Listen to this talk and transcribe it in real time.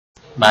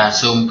bà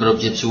zoom group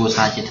dịp xua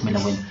sai chết mình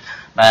là mình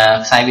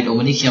và sai video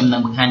mình đi xem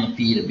nâng hai nhập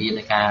phi được biết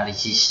là cả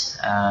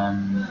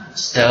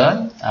register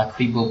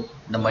QuickBooks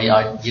đâm bây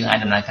giờ dương ai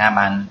đâm lại cả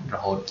bàn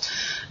rồi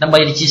đâm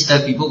bây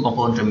register QuickBooks bằng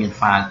phone rồi miền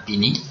file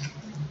pin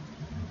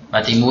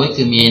và thì mỗi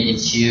คือ miền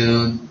issue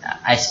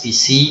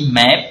SPC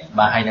map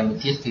và hai đâm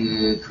thiếtคื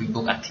อ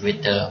QuickBooks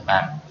activator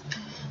và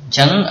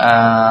chẳng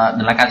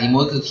đâm lại cả thì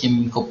mỗiคือ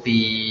kim copy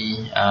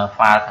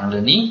file thằng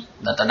lớn ní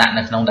là ta đặt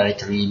trong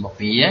directory một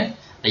phía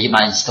để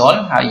bạn install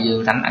hay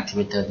dương rắn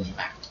activator gì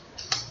bạn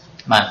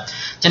mà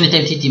cho nên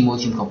thêm thì mua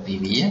kim copy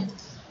vía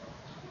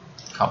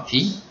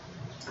copy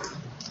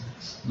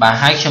và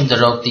hai trong từ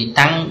đầu thì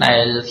tăng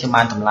đây khi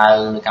bạn làm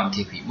lại cầm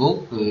thì QuickBooks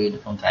คือ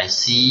trong cái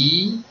C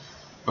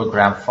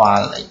program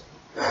file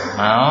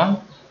mount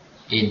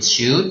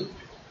insert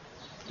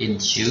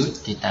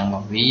thì tăng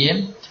một vía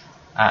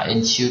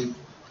insert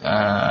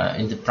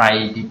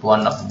enterprise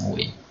people là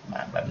mũi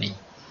แบบนี้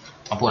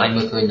พวกanh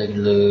mớiเคยเลย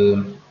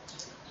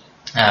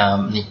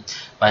นี่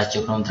ไปจุ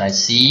ดลง drive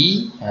C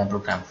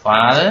program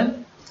file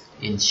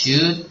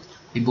insert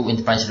QuickBooks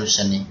enterprise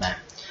solution นี่มา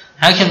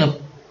ให้เข้มหนึ่ง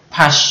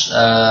pass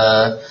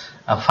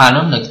file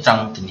นั้นหนึ่งตรง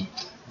ตัวนี้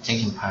จึง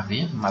เข้มพาวิ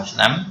มาส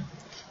นาม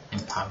เข้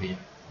มพาวิ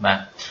มา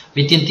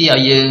วิธีที่เอา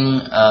ยัง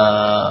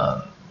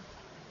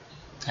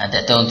แต่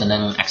ตรงตัวนึ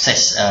ง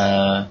access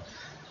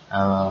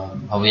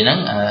พอวินั้น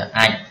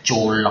អាចចូ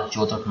ល log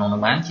ចូលទៅក្នុងនោះ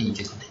បានជា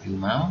ជួយ continue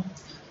មក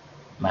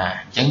បាទ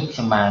អញ្ចឹងខ្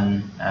ញុំបាន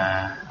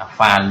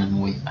file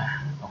មួយបាទ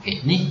អូខេ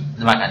នេះ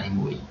សម្រាប់អានេះ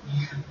មួយ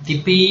ទី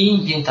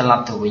2យើងត្រឡ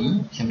ប់ទៅវិញ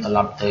ខ្ញុំត្រឡ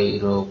ប់ទៅ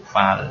រក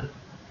file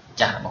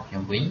ចាស់របស់ខ្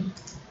ញុំវិញ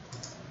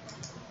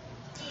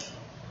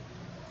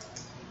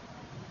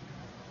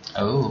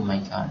Oh my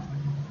god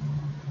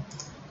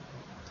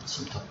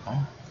សុំទោសផង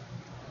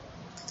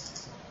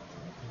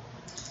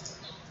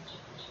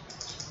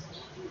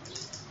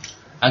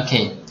អូខេ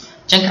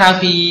អញ្ចឹងក្រៅ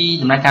ពី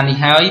ដំណើរការនេះ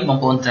ហើយបង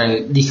ប្អូនត្រូវ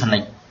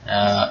disconnect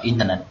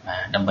internet បា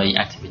ទដើម្បី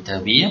activator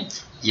វា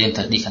យើងត្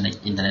រូវ disconnect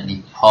internet នេះ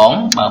ផង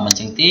បើមិនអញ្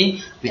ចឹងទេ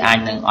វាអាច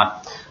នឹងអត់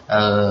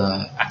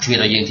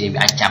activate ឲ្យយើងទេវា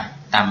អាចចាប់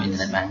តាម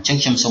internet បានអញ្ចឹង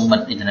ខ្ញុំសូមបិ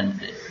ទ internet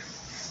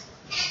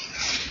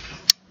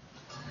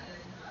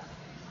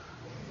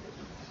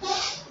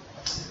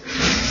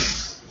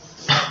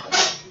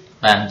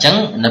បាទអញ្ចឹង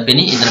នៅពេល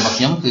នេះ internet របស់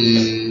ខ្ញុំគឺ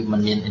មិន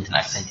មាន internet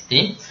access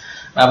ទេ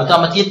បាទបន្ត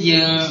មកទៀត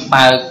យើង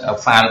បើក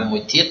file មួ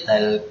យទៀតដែ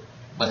ល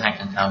បង្ហាញ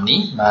ខាងក្រោមនេះ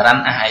បាទ run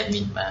as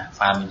admin បាទ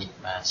file នេះ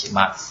បាទជា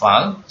batch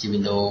file ជា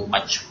window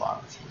batch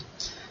file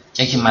អញ្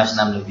ចឹងខ្ញុំមកស្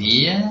ដាប់លើវា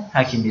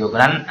ហើយខ្ញុំយក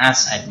run as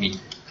admin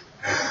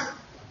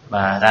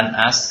បាទ run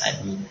as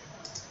admin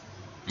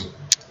នេះ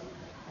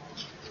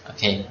អូ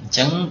ខេអញ្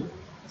ចឹង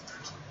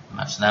ម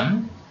កស្ដាប់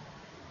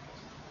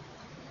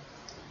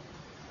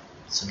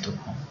សុំទោស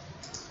ផង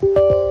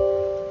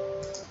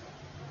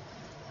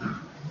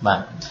បា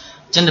ទ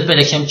ចឹងទៅពេល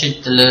ដែលខ្ញុំចុច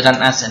ទៅលើ run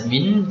as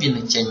admin វា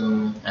នឹងចេញ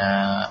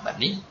បែប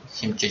នេះ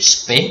ខ្ញុំចុច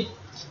space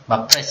បា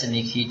ទ press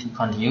any key to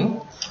continue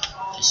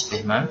ចុច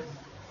space មក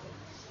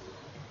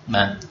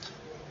បាទ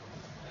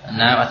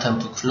now attempt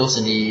to close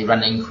any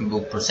running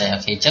QuickBooks process អូ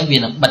ខេអញ្ចឹងវា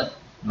នឹងបិទ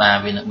បាទ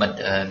វានឹងបិទ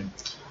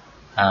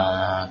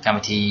កម្ម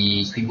វិធី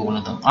QuickBooks នឹ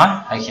ងទាំងអស់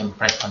ហើយខ្ញុំ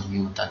press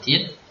continue តទៀ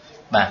ត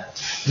បាទ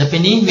នៅពេល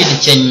នេះវានឹង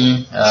ចេញ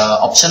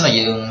option ឲ្យ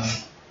យើង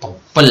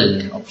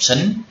7 option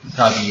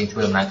ក្រោយពីយើងធ្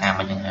វើដំណើរការ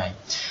មកយ៉ាងហើយ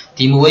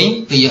ទី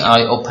1គឺយើងឲ្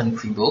យ open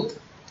QuickBooks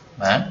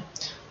បាទ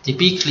ទី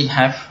2 click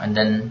have and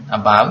then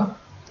about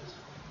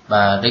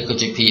បាទឬក៏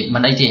ចុច P មិ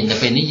នអីទេនៅ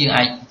ពេលនេះយើង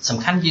អាចសំ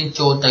ខាន់យើង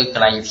ចូលទៅក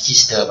ន្លែង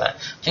register បាទ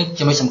អញ្ចឹង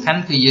ចំណុចសំខាន់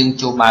គឺយើង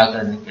ចូលបើក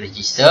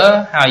register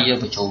ហើយយើង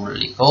បញ្ចូល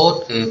code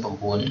គឺ6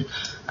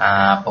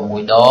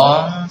ដង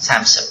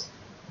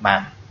30បា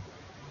ទ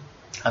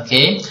អូ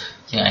ខេ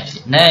យើងអាច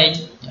click next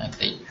យើងអាច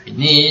click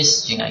finish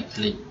យើងអាច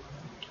click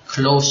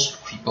close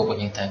QuickBooks របស់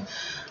យើងទៅ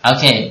អូ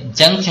ខេអញ្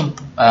ចឹងខ្ញុំ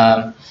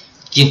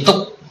យើង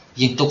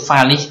ទុក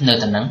file នេះនៅ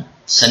ទៅនឹង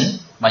សិន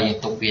បាទយើង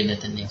ទុកវានៅ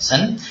ទៅនឹងសិ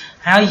ន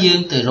ហើយយើង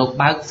ទៅរក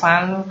បើក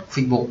file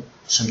QuickBooks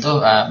សំដៅ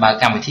បើក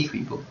កម្មវិធី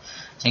QuickBooks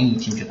អញ្ចឹង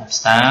ខ្ញុំចុច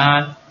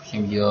start ខ្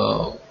ញុំយ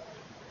ក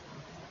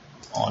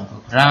on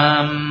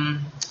program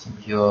ខ្ញុំ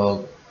យក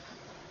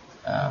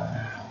អូ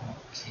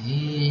ខេ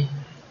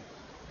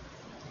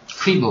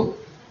QuickBooks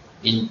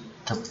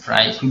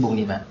Enterprise QuickBooks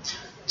នេះបាទ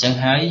អញ្ចឹង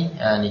ហើយ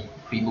នេះ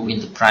QuickBooks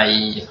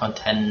Enterprise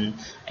Content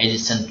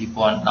Edition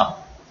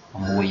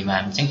 2016បា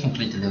ទអញ្ចឹងខ្ញុំ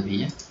click ទៅលើវា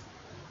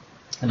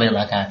ដើម្បីដំ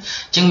ណើរការ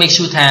អញ្ចឹង make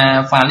sure ថា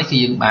file នេះគឺ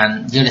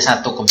យើងរក្សា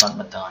ទុកកំណត់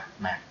បន្ត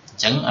បាទអ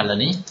ញ្ចឹងឥឡូវ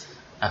នេះ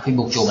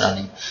QuickBooks ចូលមកដល់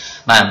នេះ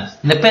បាទ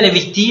នៅពេលដែល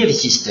វាទី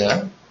register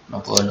ប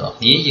ងប្អូនទាំងអស់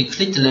គ្នាយើង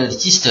click ទៅលើ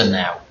register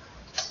now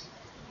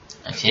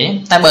អូខេ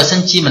តែបើសិ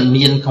នជាមិន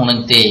មានក្នុងនឹង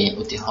ទេ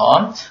ឧទាហរ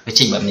ណ៍វា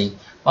ចេញបែបនេះ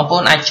បងប្អូ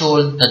នអាចចូល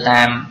ទៅ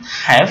តាម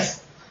have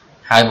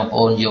ហើយបងប្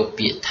អូនយក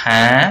ពាក្យ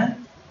ថា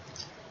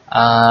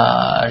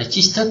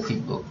register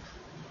QuickBooks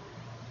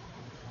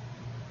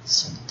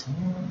សិនទៅ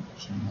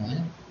ខ្ញុំមើល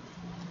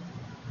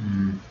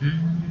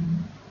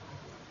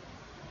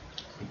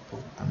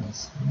QuickBooks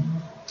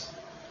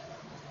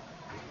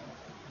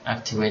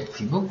activate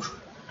QuickBooks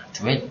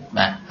activate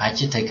បាទហើយ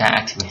ជាត្រូវការ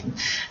activate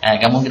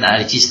កាលមុនគេដាក់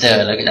register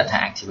ឥឡូវគេដាក់ថា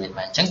activate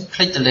បាទអញ្ចឹង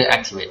click ទៅលើ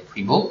activate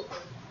QuickBooks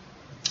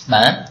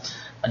បាទ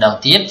ម្ដង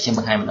ទៀតខ្ញុំប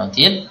ង្ហាញម្ដង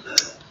ទៀត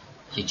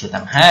យើងចូល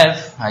តាម have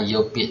ហើយយ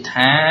កពាក្យ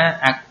ថា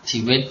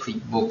activate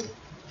QuickBooks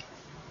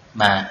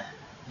បាទ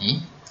នេះ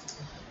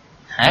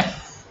have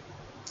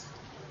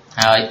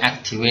ហើយ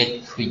activate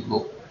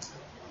QuickBooks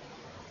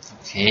អូ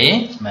ខេ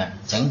បាទអ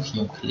ញ្ចឹងខ្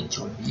ញុំ click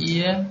ចូលវា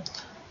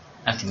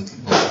activate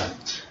QuickBooks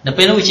នៅ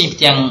ពេលនោះវាចេញផ្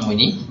ទាំងមួយ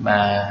នេះ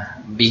បាទ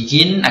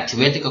begin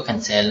activate ឬក៏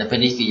cancel នៅពេល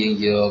នេះគឺយើង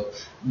យក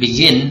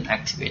begin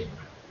activate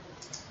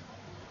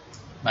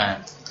បាទ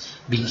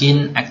begin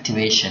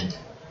activation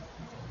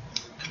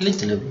click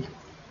ទៅលើវា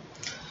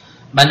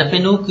បាទនៅពេ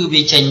លនោះគឺ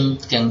វាចេញ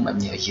ផ្ទាំងបែប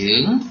នេះឲ្យយើ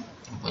ង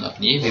បងប្អូន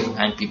គ្នាវាបង្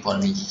ហាញពីព័ត៌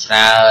មានជាច្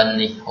រើន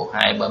នេះហូប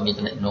ហើយបើមាន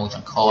តំណែងច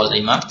ង្ខល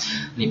អីមក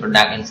នេះ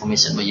product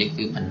information របស់យើង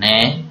គឺប៉ុណ្ណា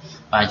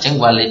បាទអញ្ចឹង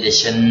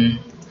validation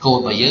code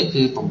របស់យើង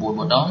គឺ9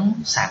 ម្ដង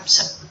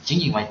 30 អញ្ចឹង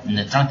យើងវាយ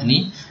នៅត្រង់ទី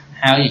នេះ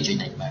ហើយយើងជួយ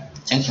នេះបាទ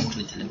អញ្ចឹងខ្ញុំ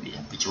click ទៅលើវា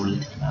បញ្ចូល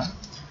នេះមក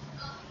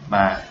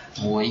បាទ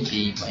1 2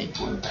 3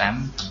 4 5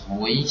 6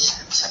 30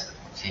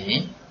អូខេ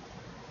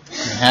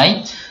ហើយ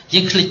យើ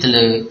ង click ទៅ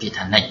លើពាក្យ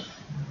ថា next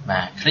បា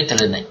ទ click ទៅ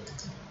លើ next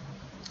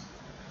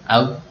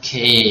អូ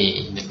ខេ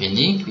នៅពេល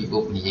នេះ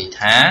QuickBooks និយាយ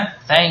ថា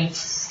thank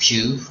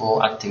you for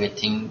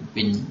activating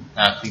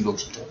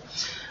QuickBooks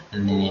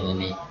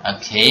នេះអូ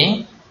ខេ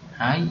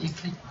ហើយយើង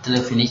click ទៅលើ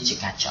finish ជា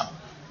ការចប់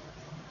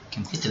ខ្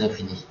ញុំ click ទៅលើ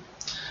finish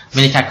មា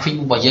នន័យថា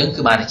QuickBooks របស់យើង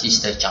គឺបាន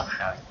register ចប់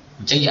ហើយ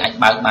អញ្ចឹងយើងអាច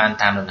បើកបាន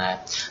តាមដំណើរ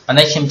ប៉ុន្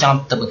តែខ្ញុំចង់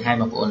ទៅបង្ហាញ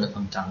បងប្អូននៅក្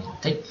នុងត្រង់នេះប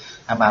ន្តិច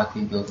ថាបើ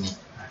QuickBooks នេះ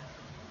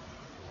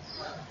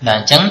បាទ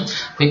អញ្ចឹង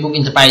QuickBooks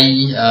Enterprise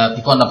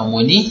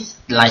 2016នេះ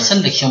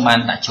license ដែលខ្ញុំបាន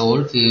ដាក់ចូល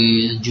គឺ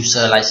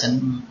user license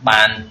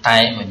បានតែ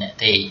មួយនាក់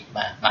ទេ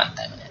បាទបាន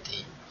តែមួយនាក់ទេ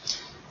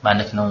បាទ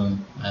នៅក្នុង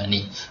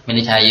នេះមាន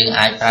ន័យថាយើង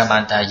អាចប្រើបា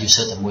នតែ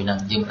user តែមួយហ្នឹង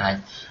យើងអាច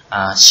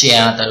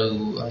share ទៅ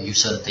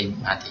user ទៅ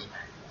បានទេ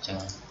បាទអញ្ចឹង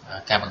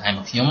ការបង្ហាញរ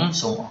បស់ខ្ញុំ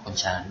សូមអរគុណ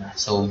ច្រើនបាទ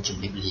សូមជ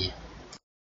ម្រាបលា